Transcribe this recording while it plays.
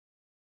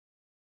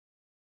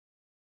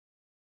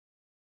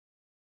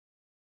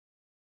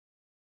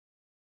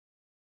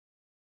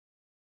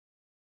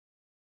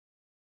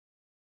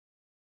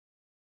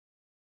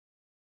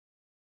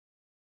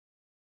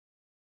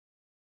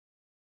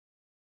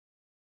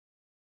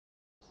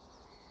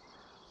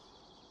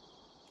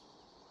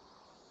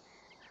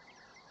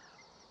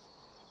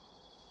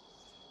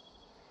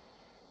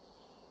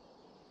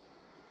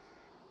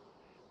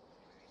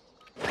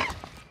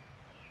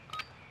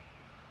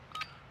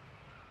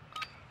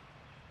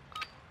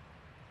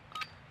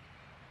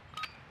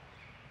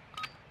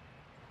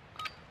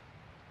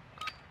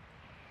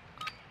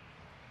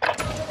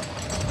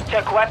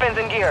Check weapons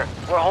and gear.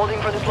 We're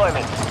holding for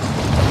deployment.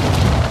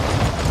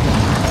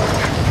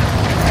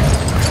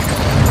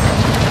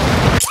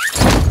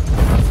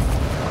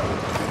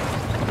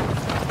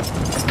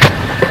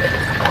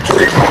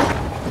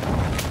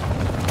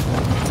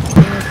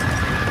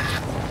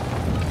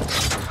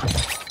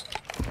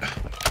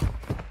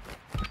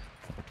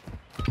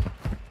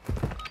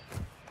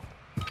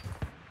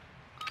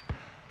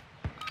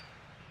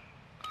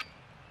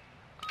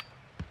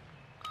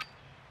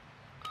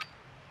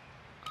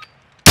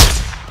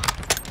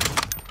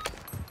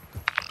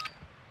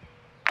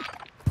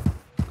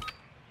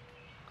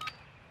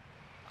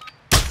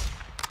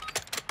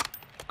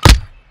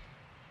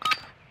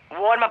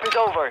 Warm-up is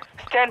over.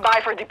 Stand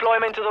by for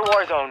deployment to the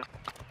war zone.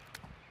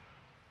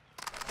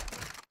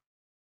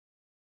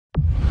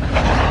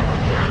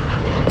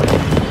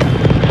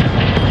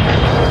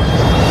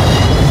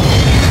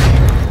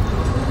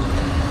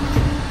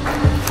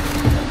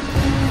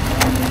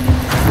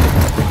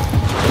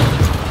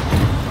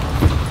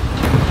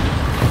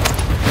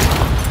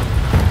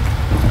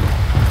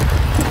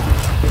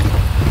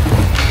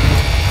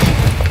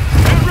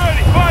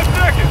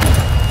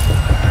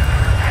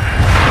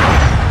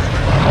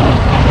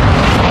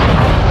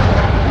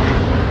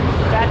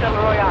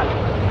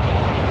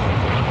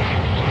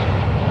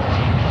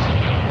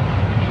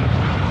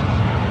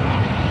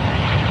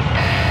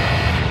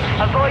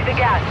 Avoid the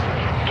gas.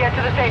 Get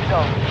to the safe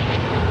zone.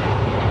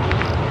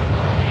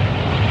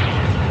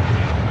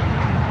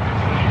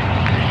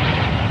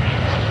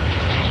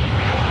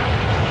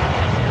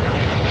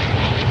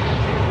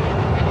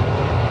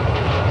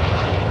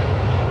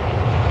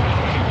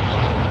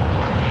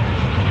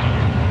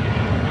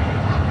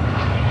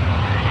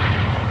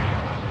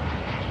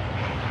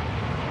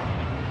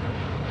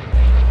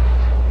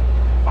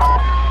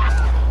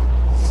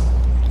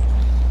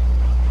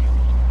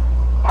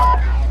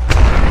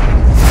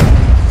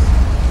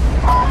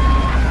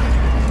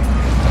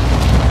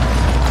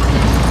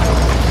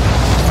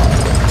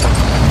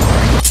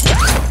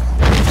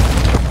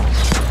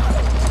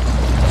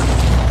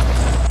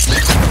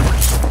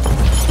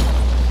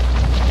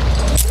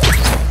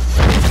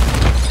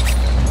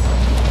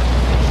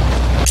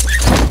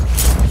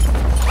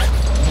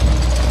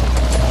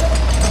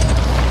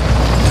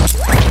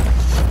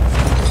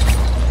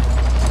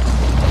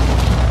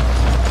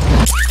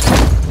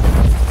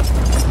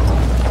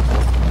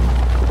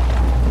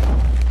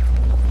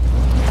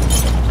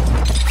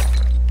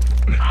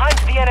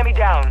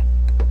 Down.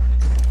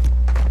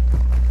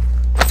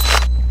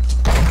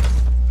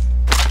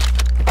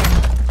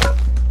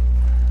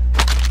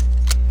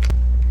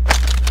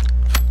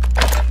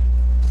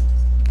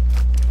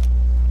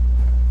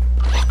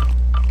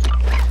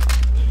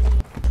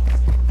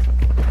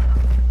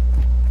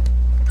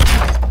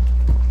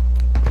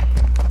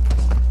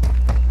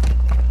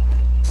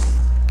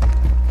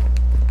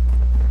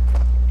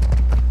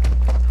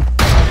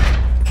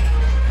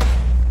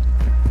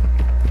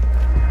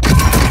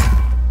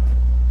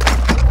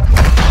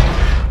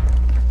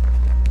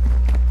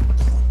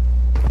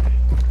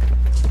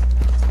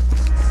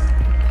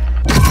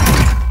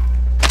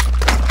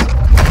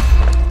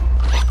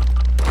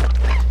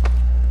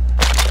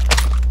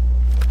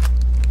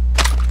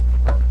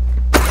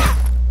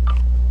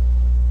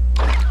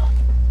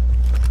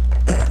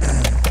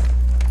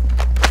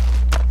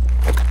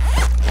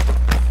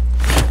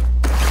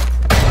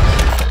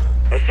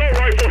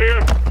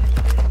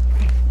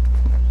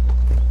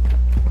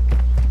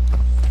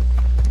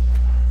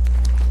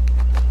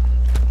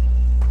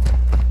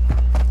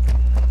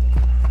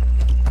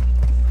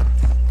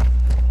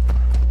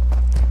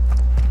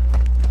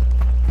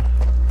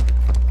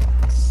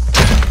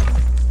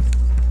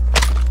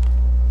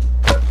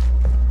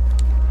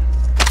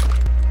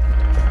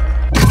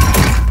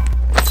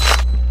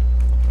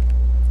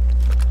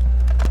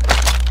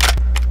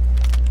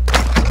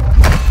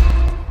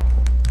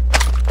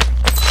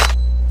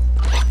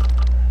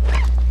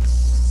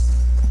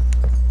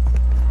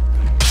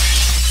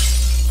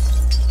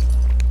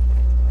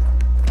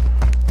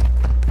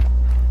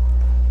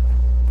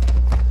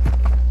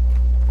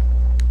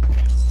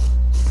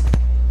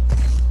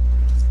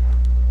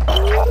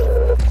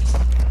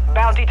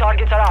 Bounty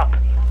targets are up.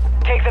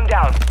 Take them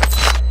down.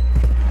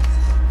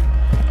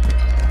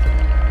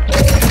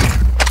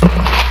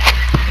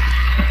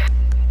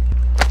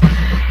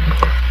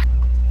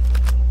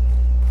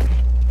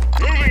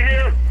 Moving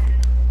here.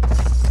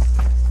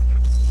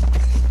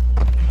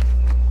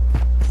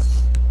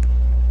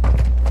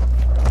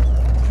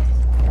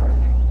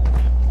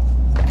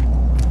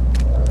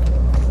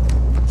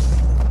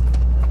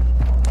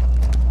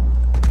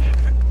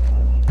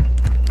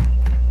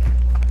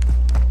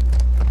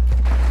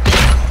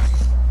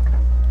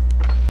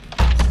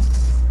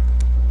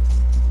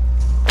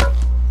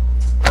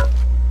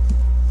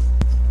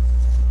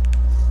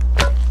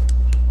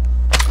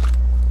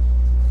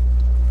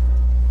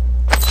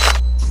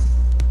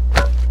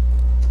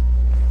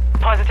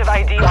 Positive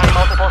ID on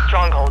multiple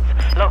strongholds.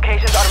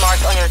 Locations are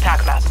marked on your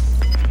attack map.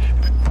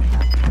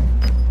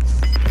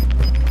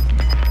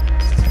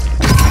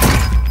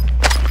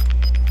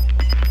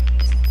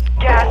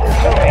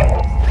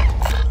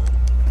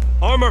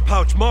 Armor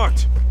pouch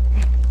marked!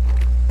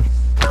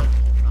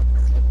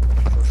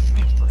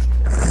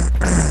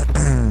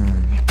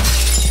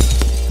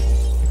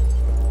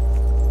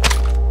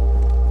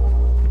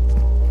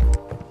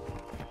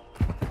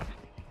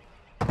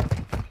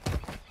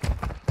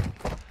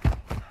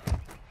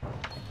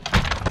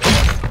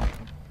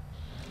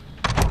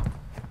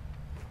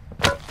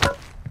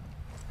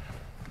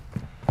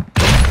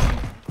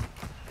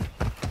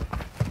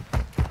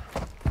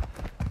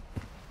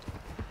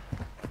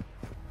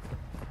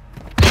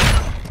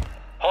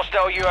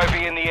 Hostile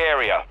UAV in the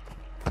area.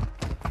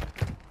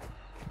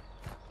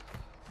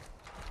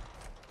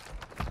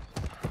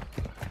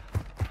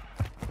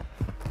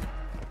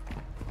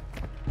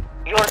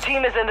 Your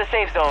team is in the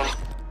safe zone.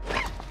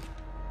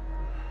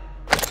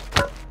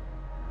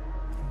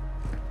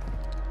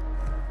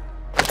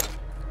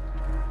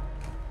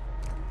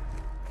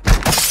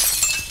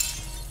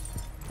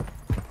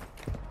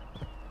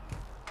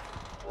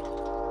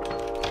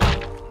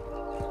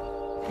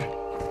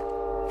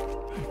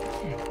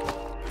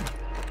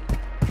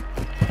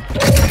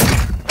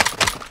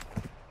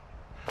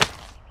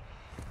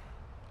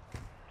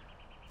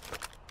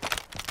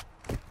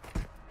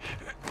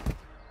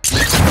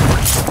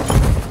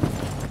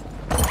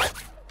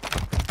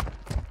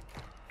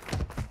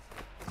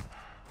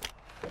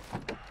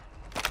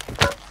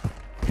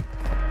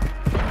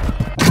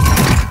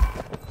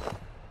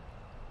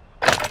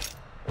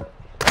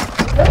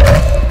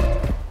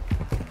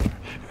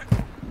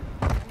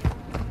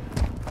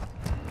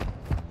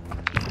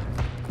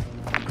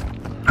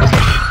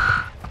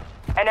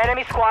 An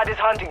enemy squad is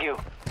hunting you.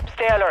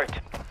 Stay alert.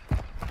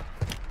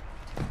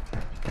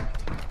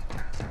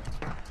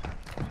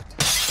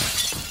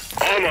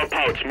 Armor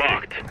pouch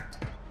marked.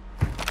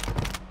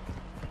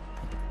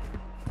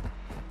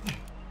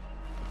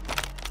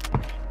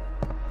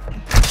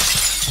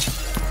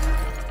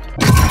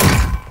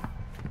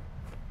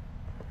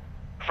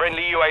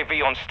 Friendly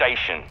UAV on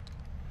station.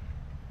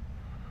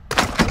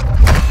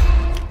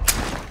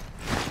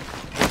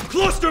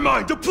 Cluster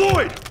mine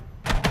deployed!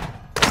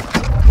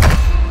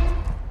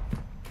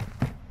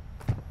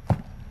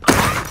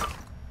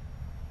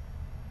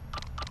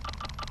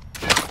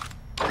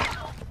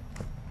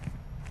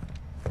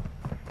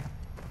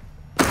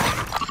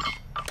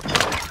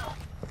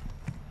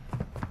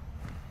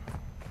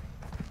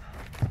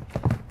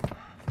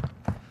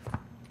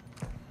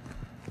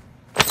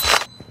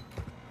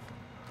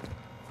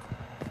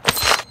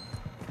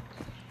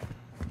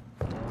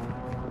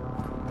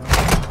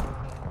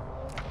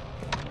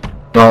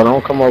 No,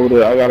 don't come over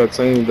there. I got a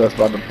team that's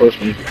about to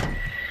push me.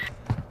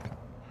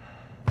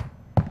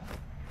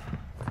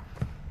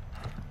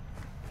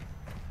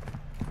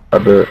 I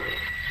bet.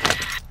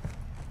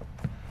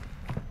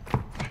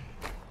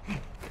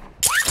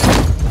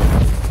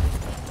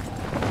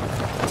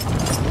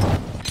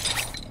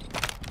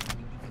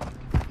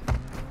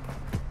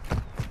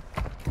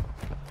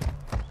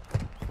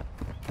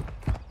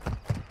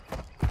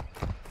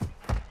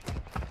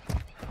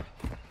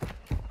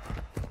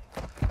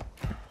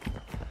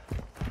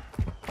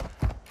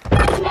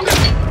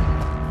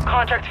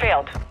 Contract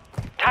failed.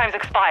 Time's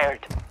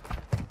expired.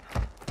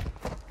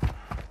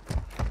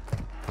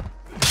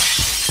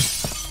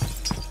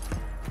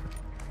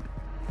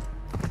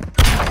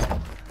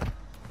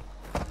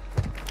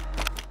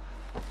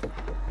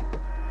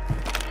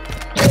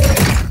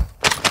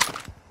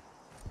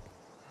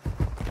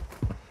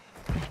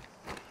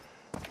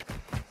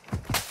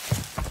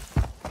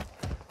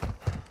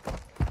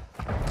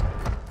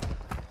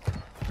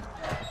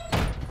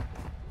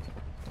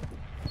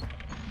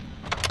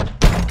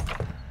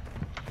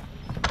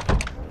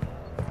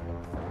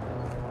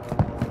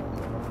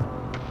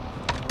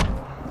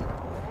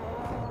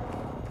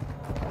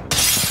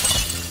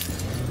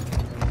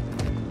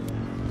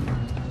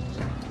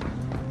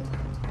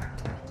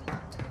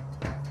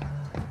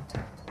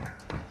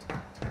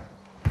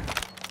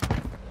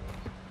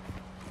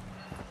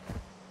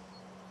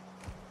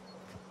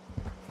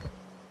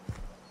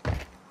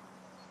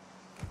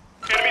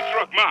 Enemy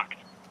truck marked.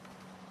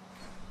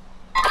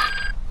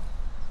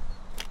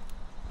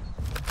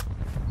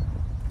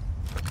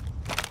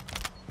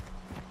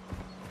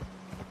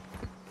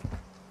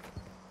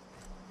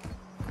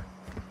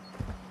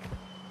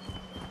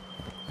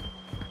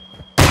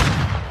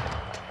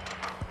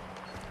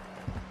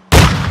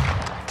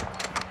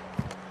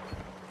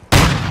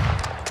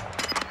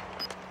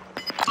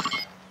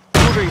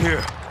 Moving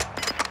here.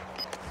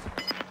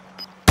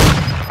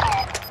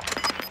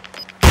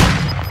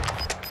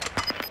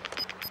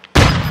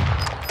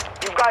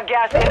 You've got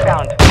gas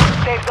inbound.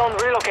 Safe zone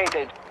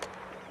relocated.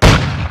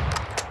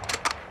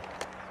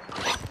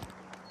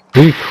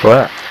 He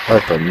crap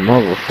like a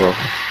motherfucker.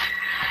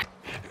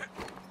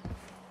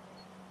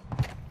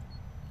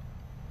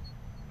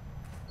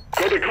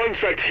 Got a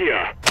contract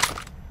here.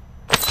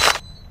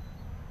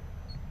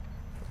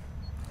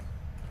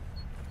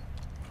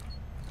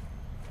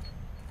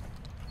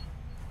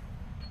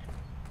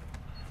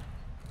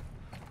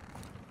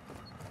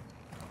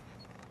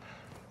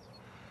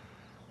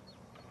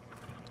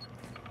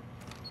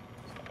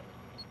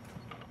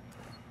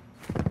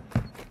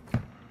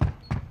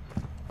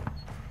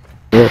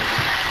 here.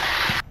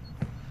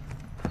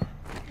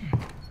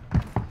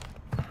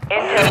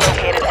 Intel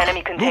located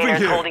enemy containers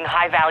here. holding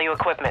high-value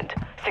equipment.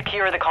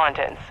 Secure the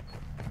contents.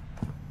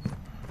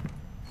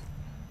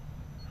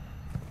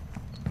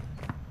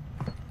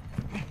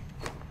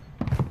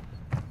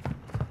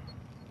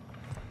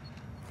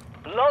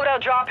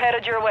 Loadout drop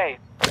headed your way.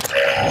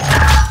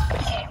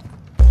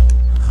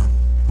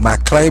 My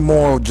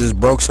claymore just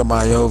broke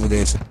somebody over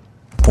this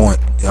point.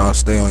 Y'all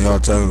stay on y'all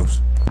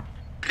toes.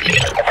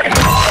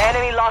 The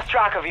enemy lost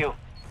track of you.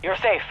 You're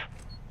safe.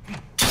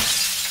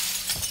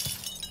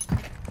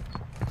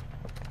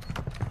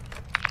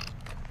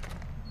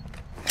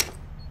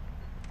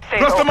 Safe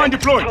Cluster mine open.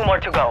 deployed. 2 more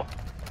to go.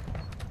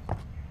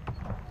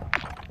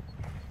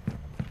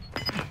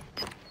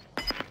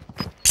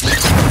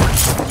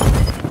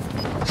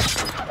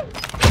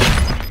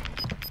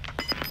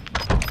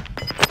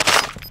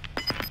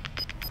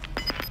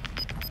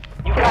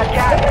 You've got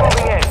gas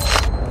moving in.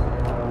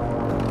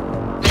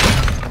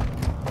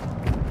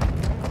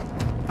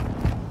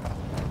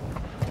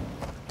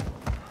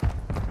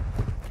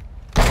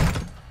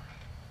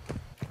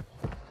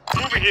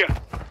 Moving here.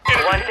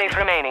 One safe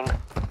remaining.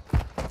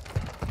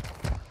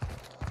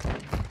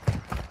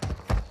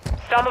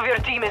 Some of your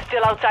team is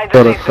still outside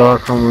Got the a safe car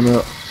zone. coming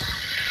up.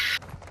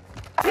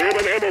 We have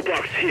an ammo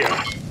box here.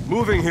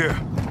 Moving here.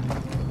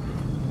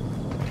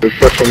 They're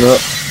pushing up.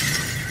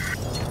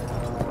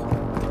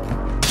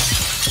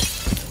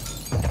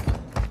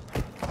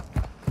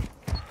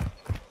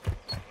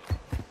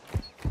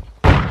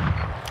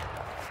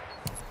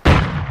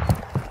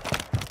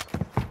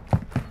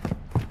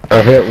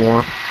 I hit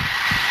one.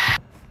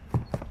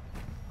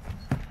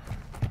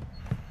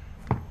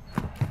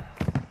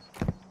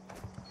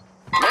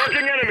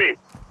 Marking enemy.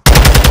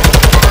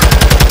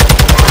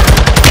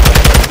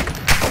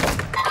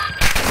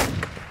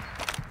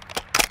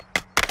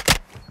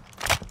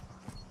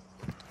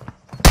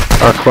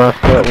 I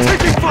crashed that one.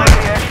 Taking fire.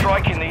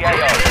 Airstrike in the AO.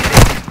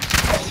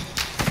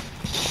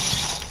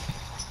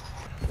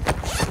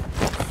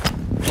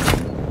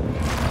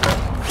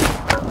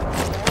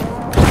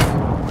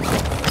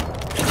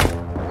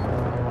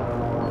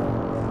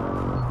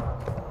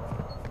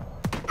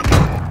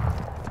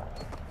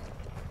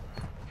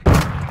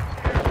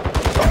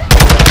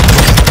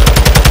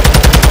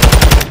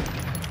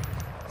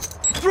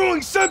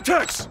 Throwing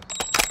Semtex.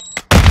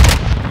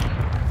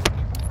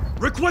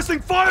 Requesting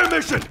fire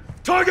mission.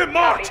 Target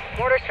marked.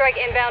 Mortar strike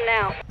inbound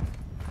now.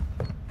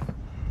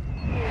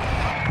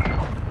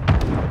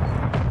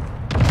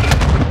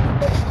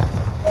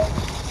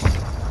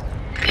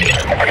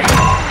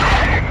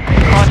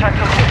 Contract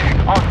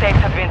complete. All safes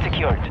have been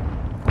secured.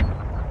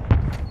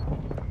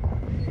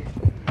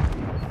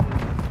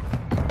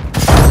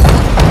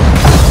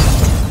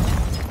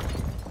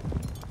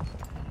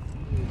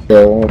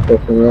 Yeah, one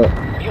pushing up.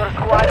 Your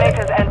squad mate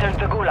has entered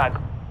the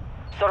Gulag.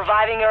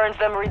 Surviving earns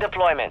them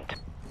redeployment.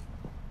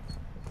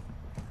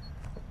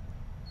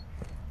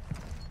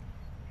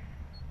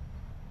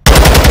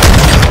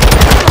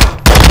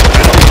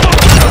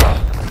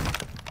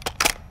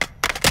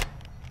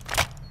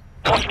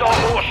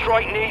 Hostile mortar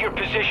strike near your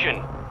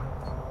position.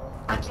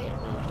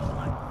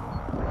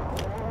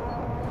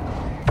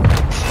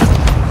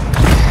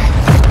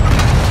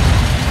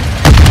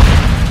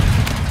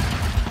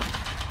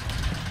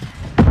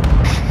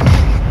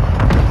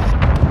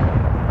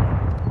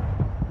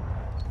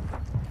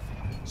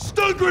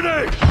 Stun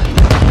grenade.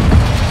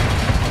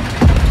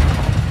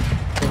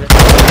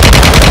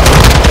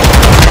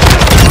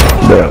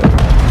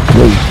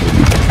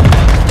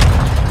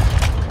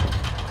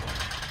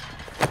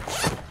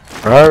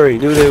 I already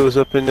knew they was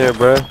up in there,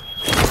 bruh.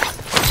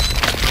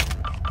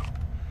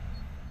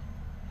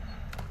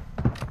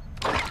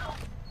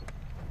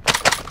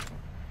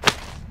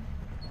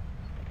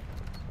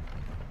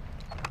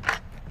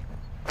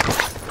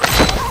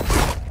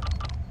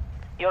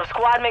 Your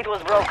squad mate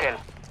was broken.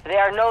 They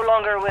are no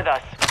longer with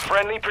us.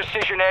 Friendly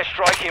precision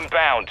airstrike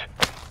inbound.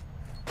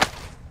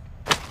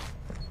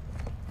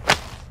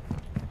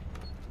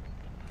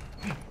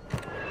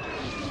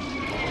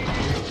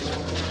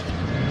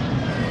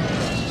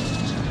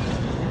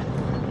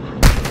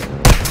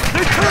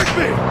 They tagged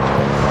me.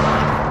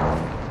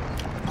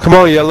 Come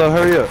on, Yellow,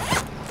 hurry up.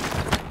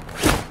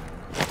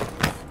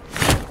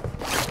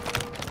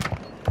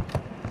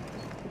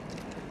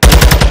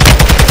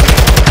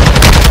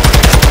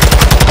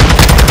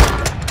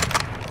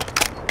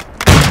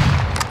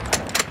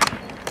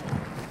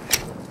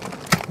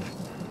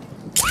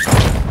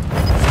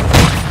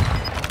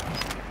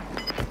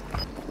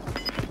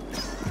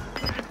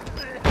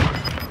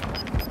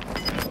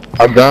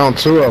 I downed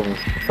 2 of them.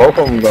 Both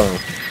of them down.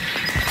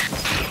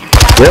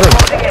 Get him.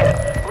 Closing in.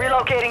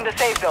 Relocating the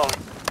safe zone.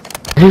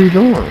 What are you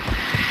doing?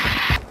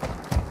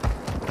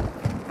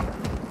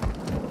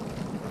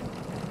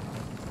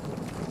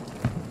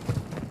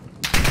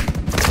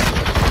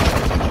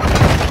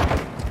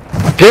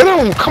 Get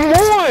him! Come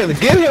on!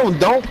 Get him!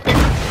 Don't...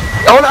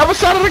 On the other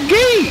side of the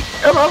gate!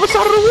 On the other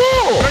side of the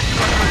wall!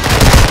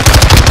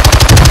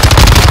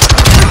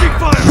 Taking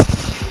fire.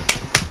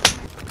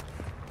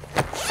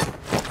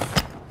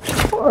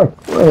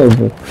 fuck? Where is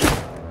it?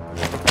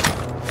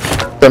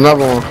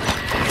 Another one.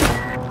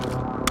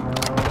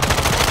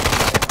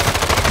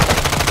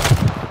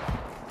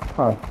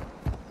 Huh.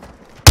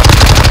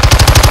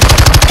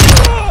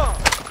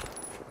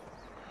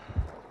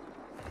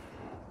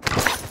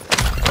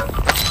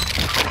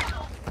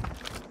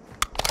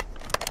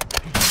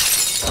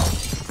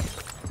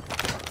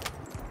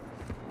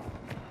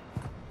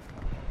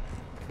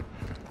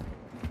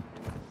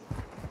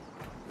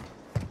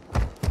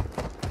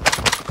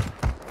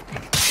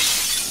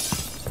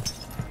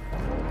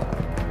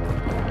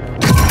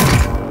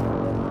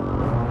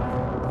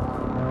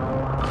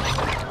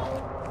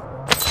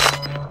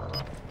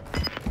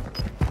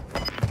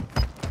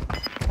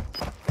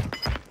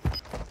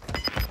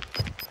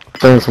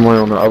 Seeing somebody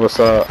on the other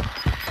side.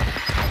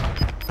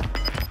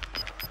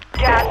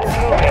 Gas is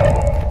moving.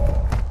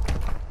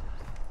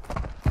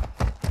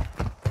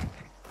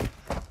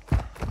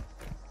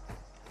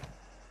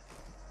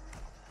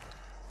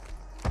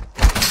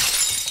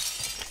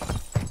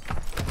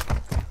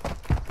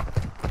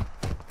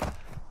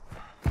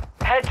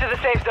 Head to the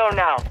safe zone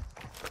now.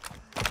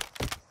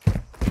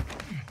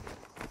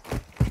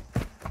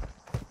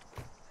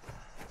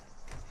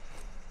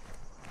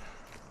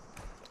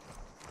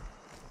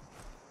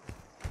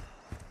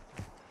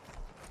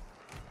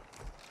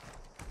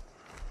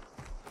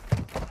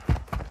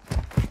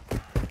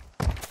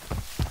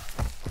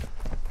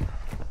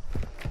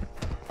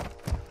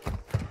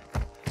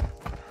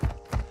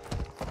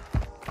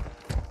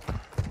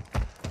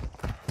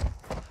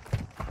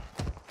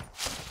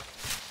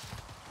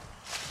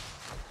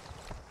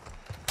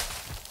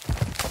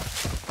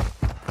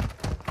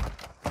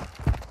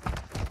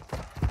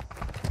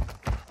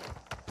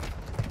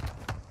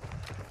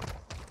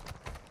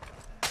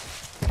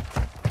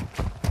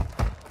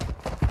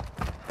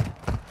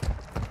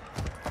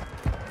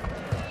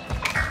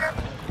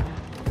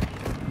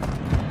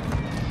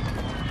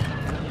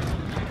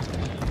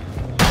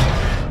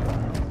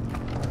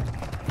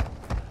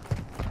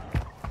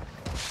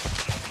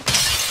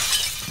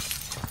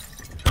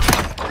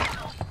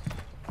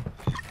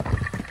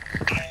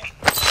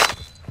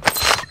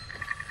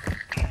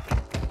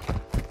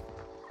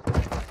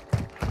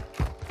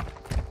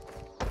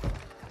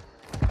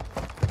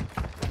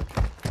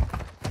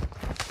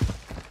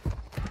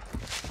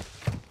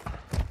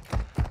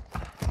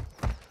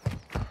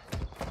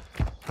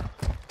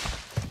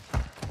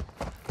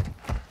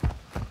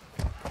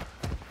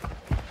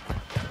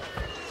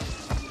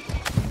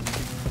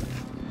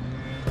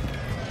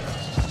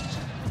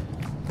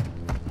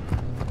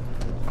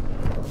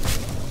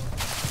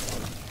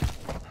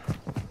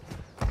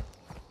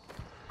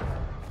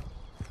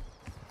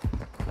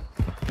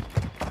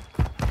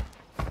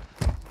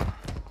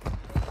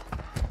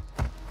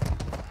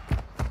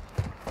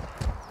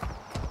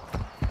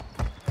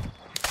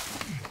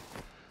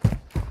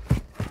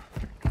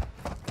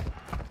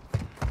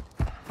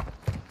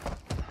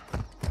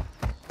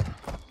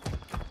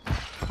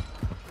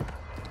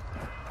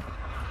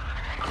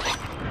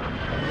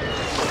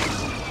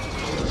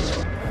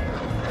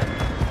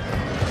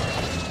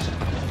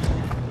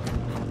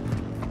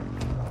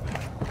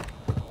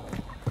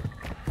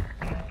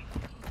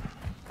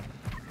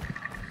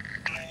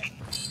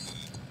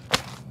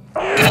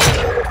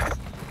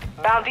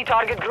 Bounty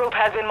target group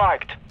has been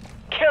marked.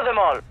 Kill them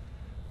all.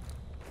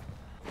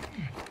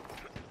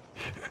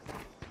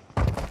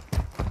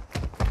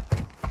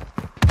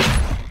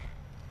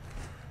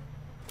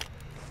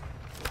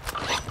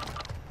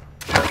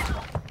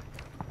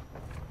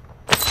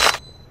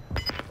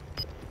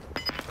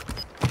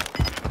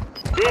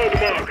 Dead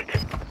marked.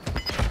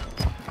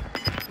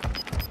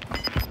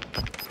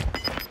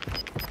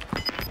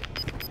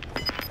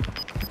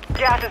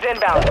 Gas is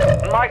inbound.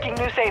 Marking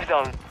new safe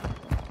zone.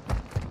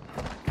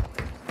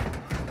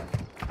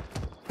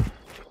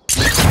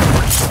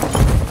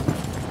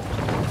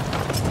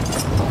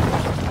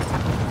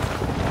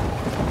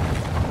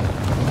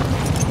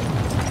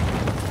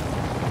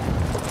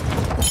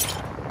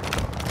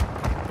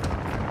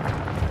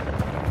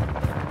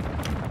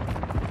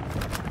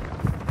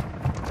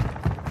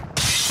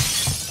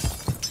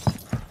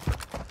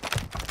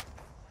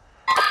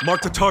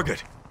 Mark the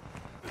target.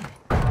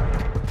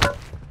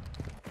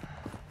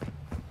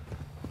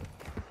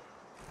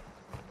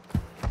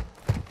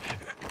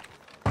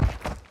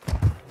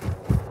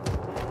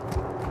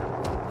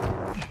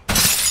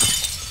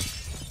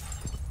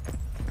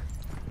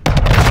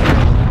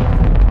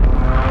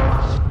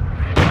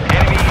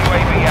 Enemy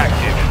UAV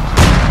active.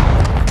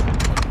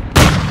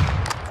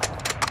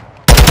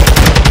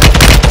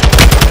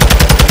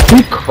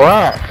 He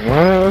cracked,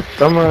 man. That's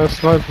dumbass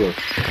sniper.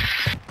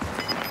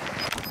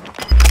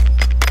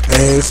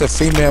 Hey, it's a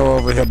female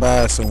over here by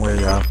us somewhere,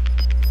 y'all.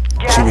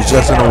 She was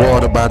just in the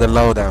water by the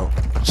loadout.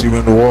 She was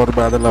in the water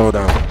by the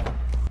loadout.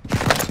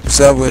 What's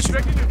up with you?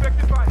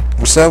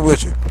 What's up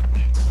with you?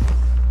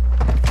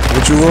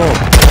 What you want?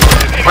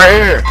 Right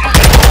here.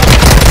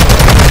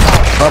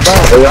 Pop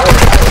out.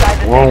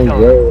 Wrong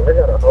way. I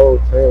got a whole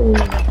team.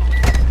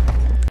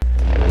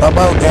 Pop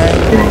out, gang.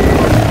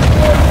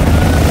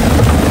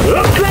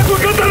 Looks like we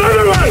got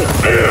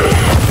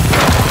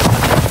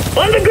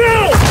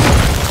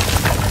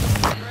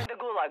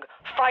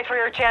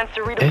chance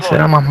to Ese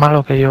era redeploy. más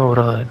malo que yo,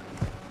 brother.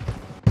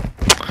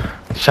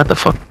 Shut the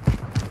fuck.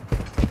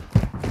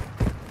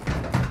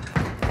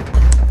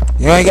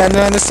 You ain't got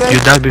nothing to say? You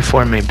died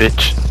before me,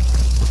 bitch.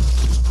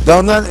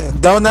 Don't none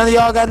of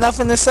y'all got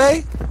nothing to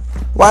say?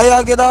 Why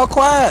y'all get all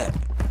quiet?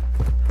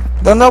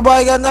 Don't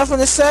nobody got nothing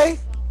to say?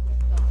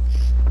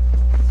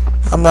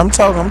 I'm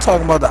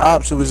talking about the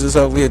ops who was just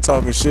over here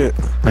talking shit.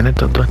 Ven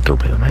estos dos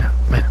estúpidos, mira.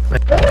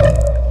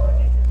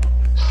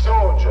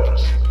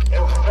 Soldiers,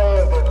 you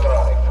failed in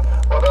life,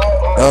 but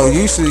Oh,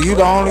 you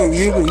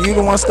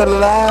the one still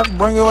alive?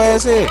 Bring your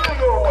ass here.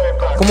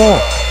 Come on.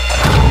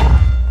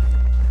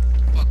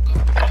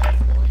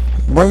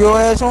 Bring your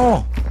ass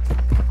on.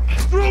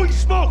 Throwing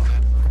smoke!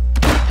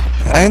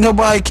 Ain't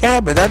nobody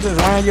camping. I just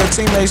ran your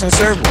teammates in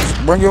circles.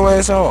 Bring your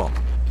ass on.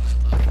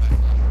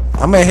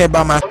 I'm in here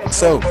by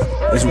myself.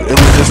 It was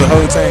just a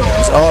whole team.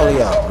 It's all of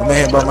y'all. I'm in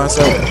here by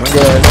myself. Bring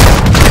your ass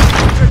on.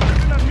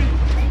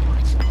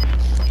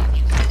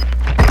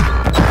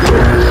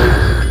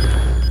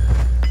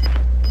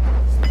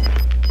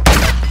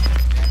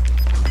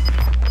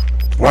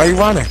 Why you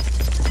running?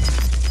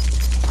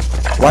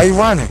 Why you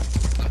running?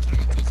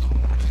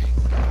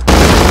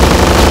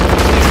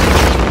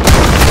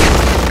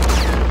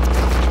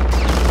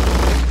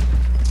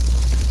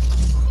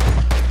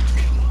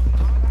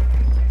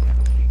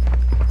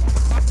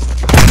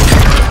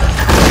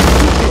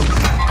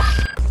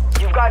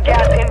 You've got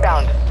gas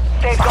inbound.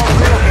 Safe zone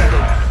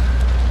relocated.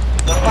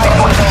 The fight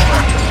is over.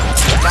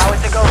 Now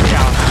it's a ghost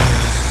town.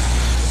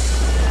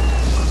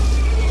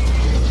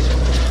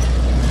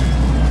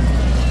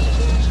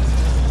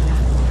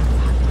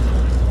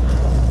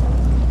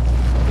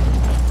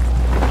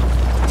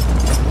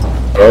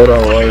 Hold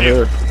on, right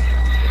here.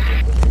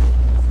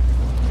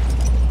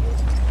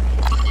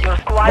 Your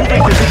squad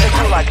mates are in the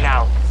gulag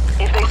now.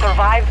 If they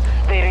survive,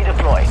 they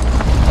redeploy.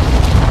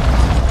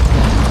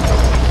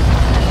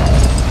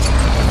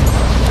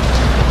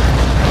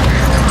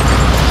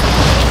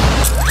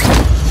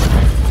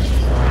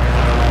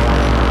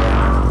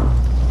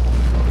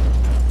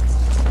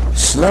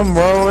 Slim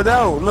rolled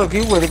out. Look,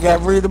 he would have got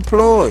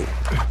redeployed.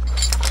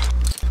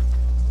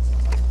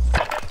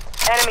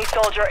 Enemy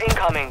soldier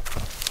incoming.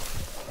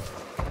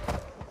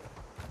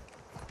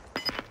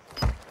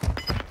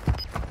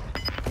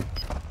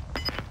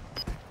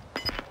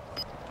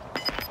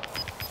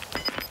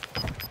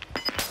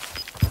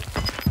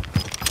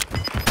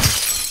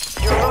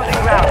 You're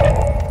losing ground.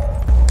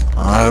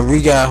 Alright,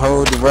 we gotta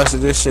hold the rest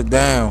of this shit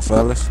down,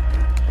 fellas.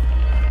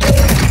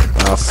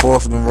 Our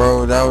fourth done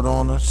rolled out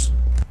on us.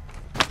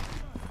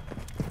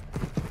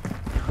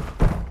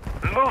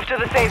 Move to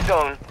the safe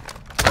zone.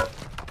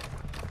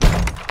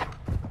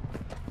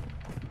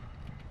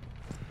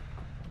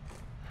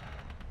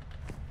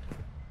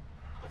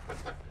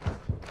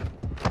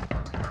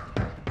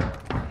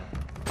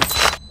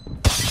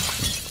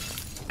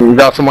 We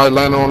got somebody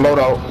landing on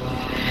loadout.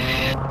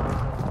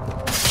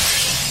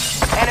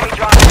 Enemy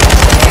dropping.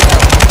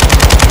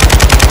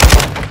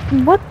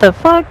 What the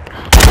fuck?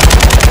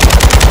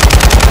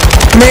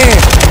 Come here.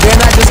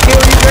 Didn't I just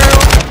kill you, girl?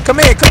 Come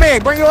here.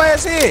 Bring your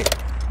ass here.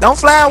 Don't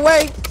fly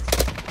away.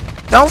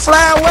 Don't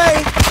fly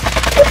away.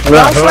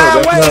 Don't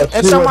fly away.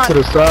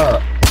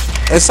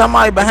 It's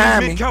somebody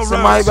behind me.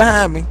 Somebody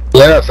behind me.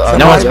 Yes,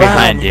 No one's Somebody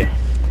behind you.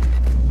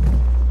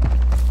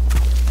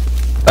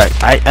 But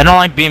I don't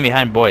like being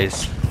behind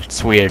boys.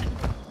 It's weird.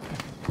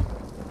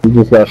 You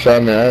just got shot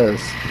in the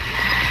ass.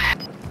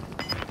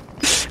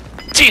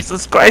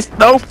 Jesus Christ,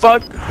 no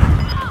fuck.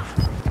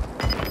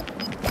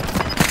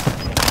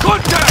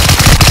 Contact!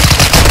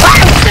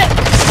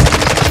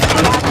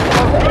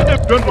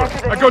 Don't worry, Get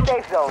to I the got new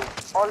safe zone.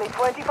 Only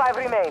 25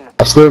 remain.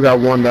 I still got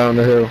one down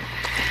the hill.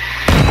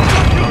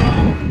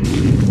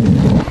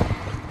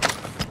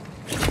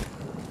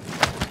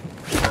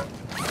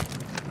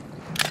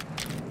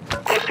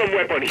 custom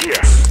weapon here.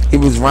 He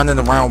was running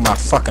around with my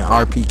fucking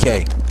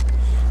RPK.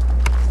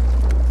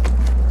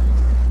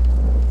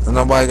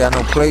 Nobody got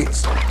no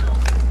plates?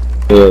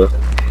 Yeah.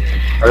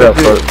 I got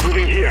first.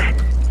 Moving here.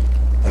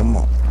 Come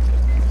on.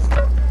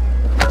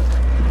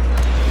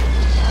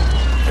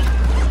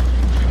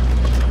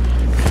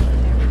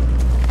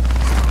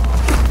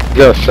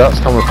 Yeah, shots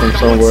coming from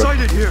somewhere.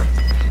 Sighted here.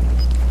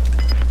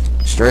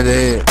 Straight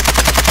ahead.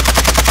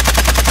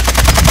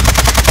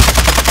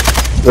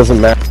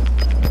 Doesn't matter.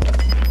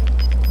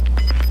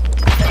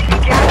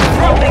 Gas is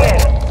closing in.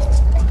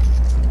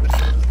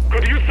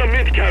 Could use some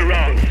mid-cal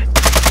rounds.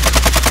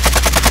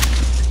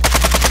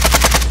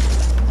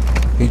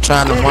 He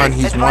trying to run.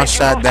 He's one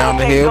shot down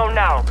the hill.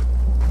 Now.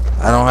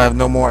 I don't have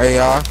no more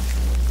AR.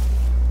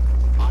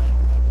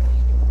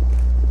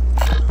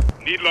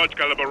 Need large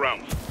caliber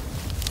rounds.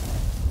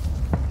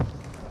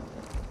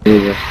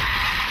 Yeah.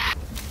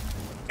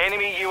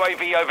 Enemy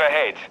UAV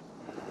overhead.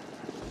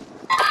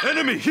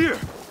 Enemy here.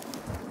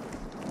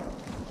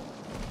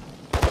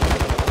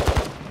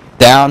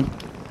 Down.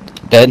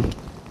 Dead.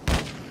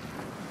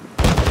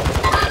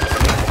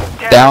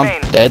 Down.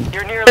 Dead.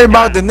 You're nearly Worry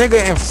about the done.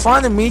 nigga in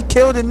front of me.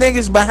 Kill the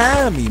niggas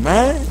behind me,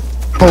 man.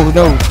 Oh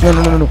no.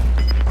 No.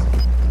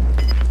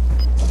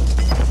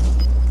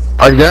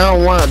 I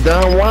down one,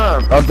 down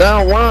one, I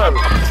down one.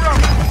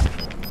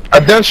 I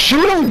done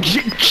shoot him,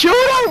 shoot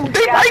him.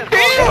 They right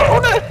there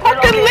on that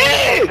fucking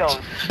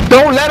ledge.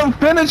 Don't let him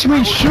finish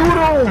me, shoot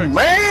him,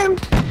 man.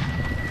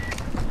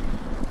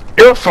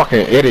 You're a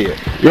fucking idiot.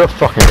 You're a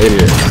fucking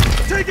idiot.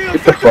 Taking Get the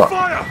effective fuck.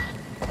 fire!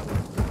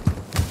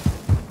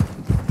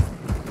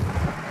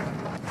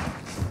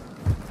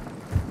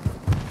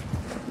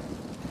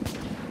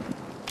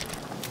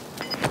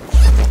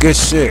 Good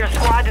shit. Your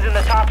squad is in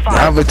the top 5. The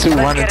other two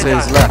Let's running get to it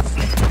his done. left.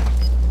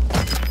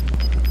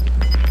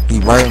 He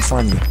right in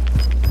front of you.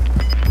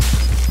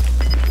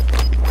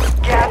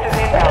 Gas is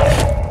inbound.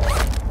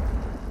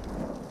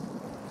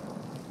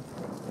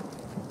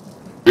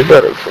 You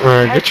better,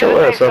 man, get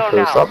your ass up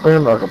here. Stop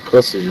being like a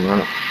pussy,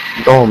 man.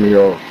 Throwing me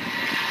off.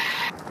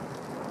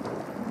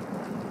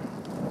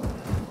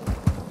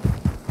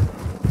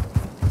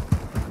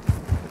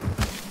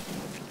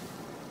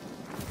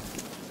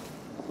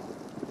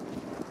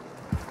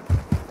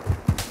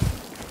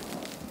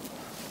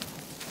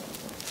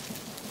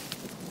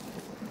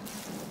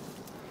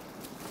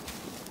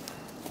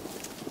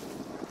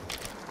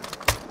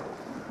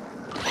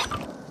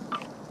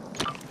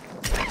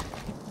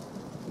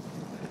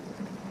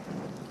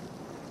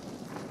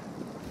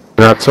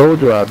 And I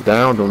told you I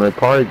downed him. They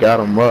probably got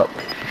him up.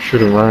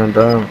 Should have ran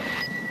down.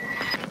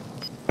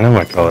 I know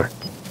my color.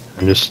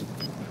 I'm just.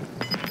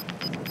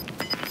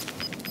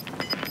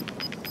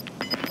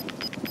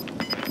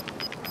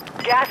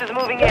 Gas is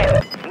moving in.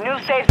 New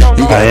safe zone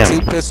You I got am.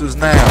 2 pistols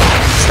now.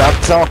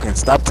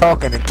 Stop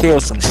talking and kill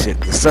some shit.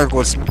 The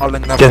circle is small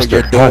enough for Jester,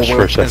 your dual hush for a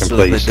wield second, pistols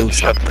please. to do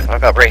something.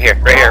 Fuck up, right here.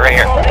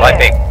 Light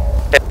ping.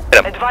 Hit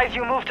him. Advise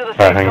you move to the Alright,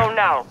 safe hang on. zone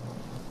now.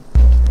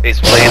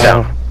 He's laying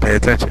down. Pay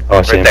attention. Oh,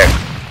 I see Right him. there.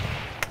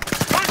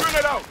 Fingering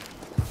it out!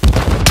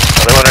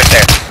 Other one right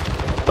there.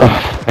 Oh,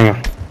 hang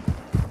on.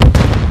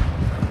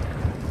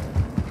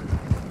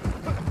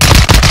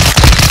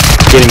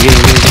 Get him.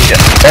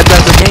 That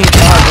doesn't mean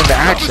charge into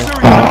action.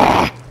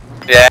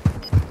 Yeah.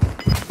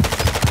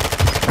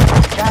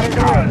 Gas is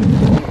in.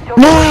 Still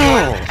No!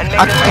 and make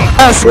the safe.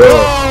 Let's go!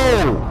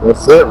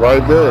 That's it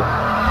right there.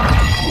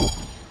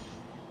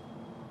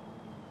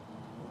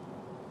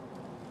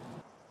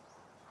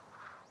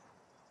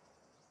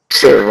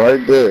 That's it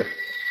right there.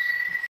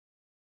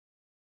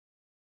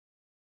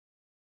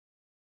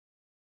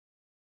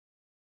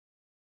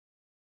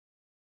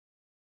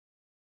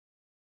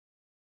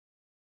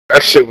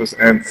 That shit was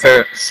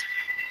intense.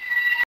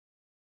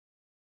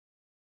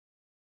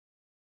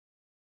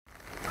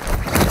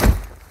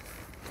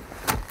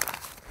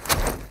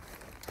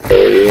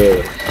 Oh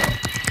yeah.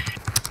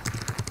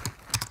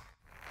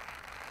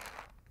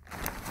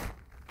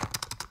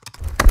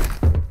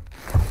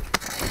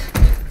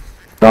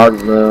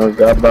 Dog man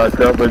got back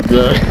up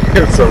again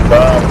and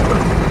survived.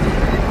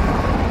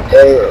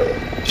 Yeah.